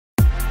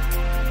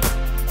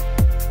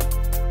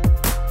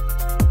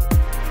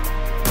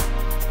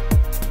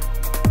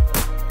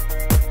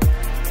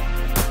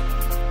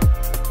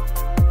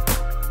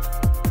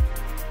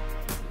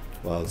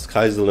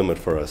sky's the limit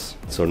for us.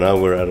 So now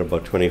we're at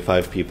about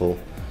 25 people.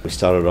 We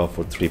started off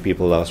with 3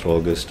 people last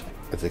August.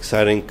 It's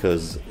exciting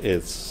because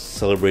it's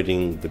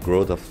celebrating the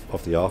growth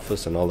of the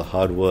office and all the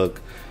hard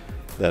work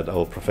that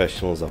our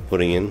professionals are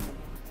putting in.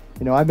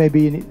 You know, I may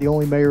be the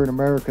only mayor in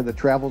America that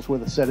travels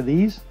with a set of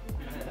these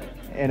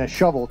and a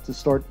shovel to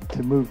start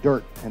to move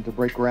dirt and to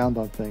break ground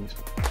on things.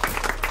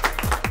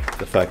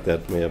 The fact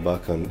that Mayor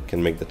Buckhorn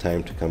can make the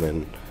time to come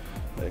in,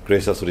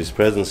 grace us with his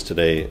presence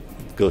today,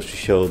 goes to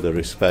show the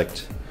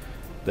respect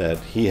that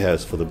he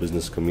has for the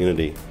business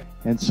community.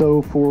 And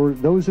so for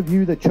those of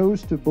you that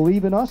chose to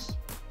believe in us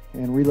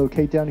and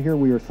relocate down here,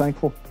 we are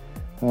thankful.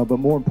 But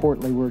more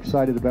importantly, we're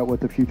excited about what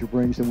the future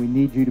brings, and we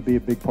need you to be a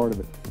big part of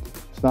it.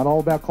 It's not all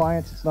about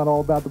clients. It's not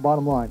all about the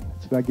bottom line.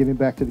 It's about giving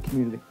back to the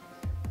community.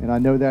 And I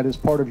know that is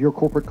part of your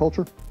corporate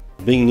culture.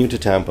 Being new to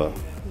Tampa,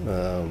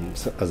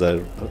 as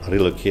I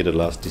relocated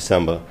last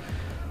December,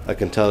 I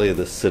can tell you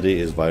the city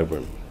is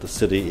vibrant. The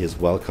city is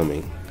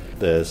welcoming.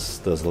 There's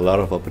a lot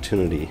of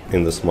opportunity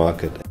in this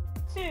market.